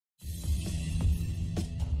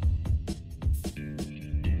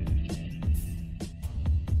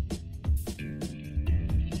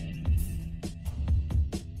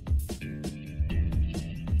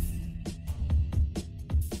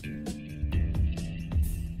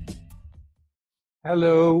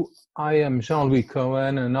Hello, I am Louis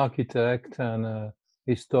Cohen, an architect and a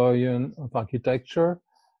historian of architecture.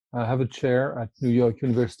 I have a chair at New York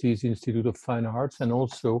University's Institute of Fine Arts and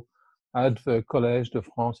also at the Collège de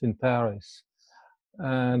France in Paris.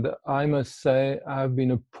 And I must say, I've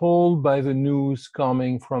been appalled by the news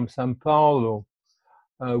coming from São Paulo.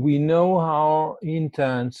 We know how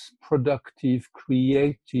intense, productive,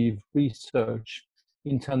 creative research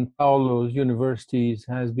in São Paulo's universities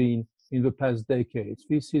has been in the past decades.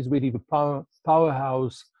 This is really the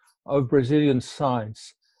powerhouse of Brazilian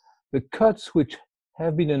science. The cuts which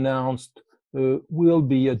have been announced will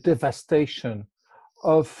be a devastation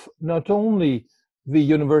of not only the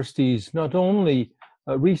universities, not only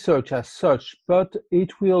research as such, but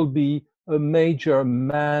it will be a major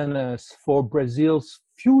menace for Brazil's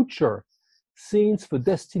future, since the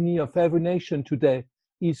destiny of every nation today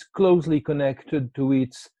is closely connected to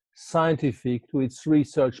its scientific, to its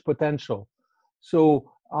research potential.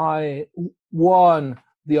 So I warn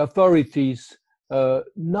the authorities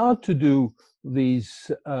not to do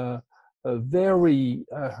these very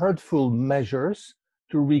hurtful measures,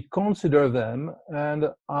 to reconsider them, and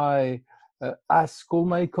I ask all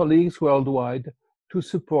my colleagues worldwide to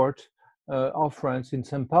support our friends in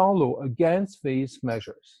São Paulo against these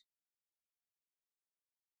measures.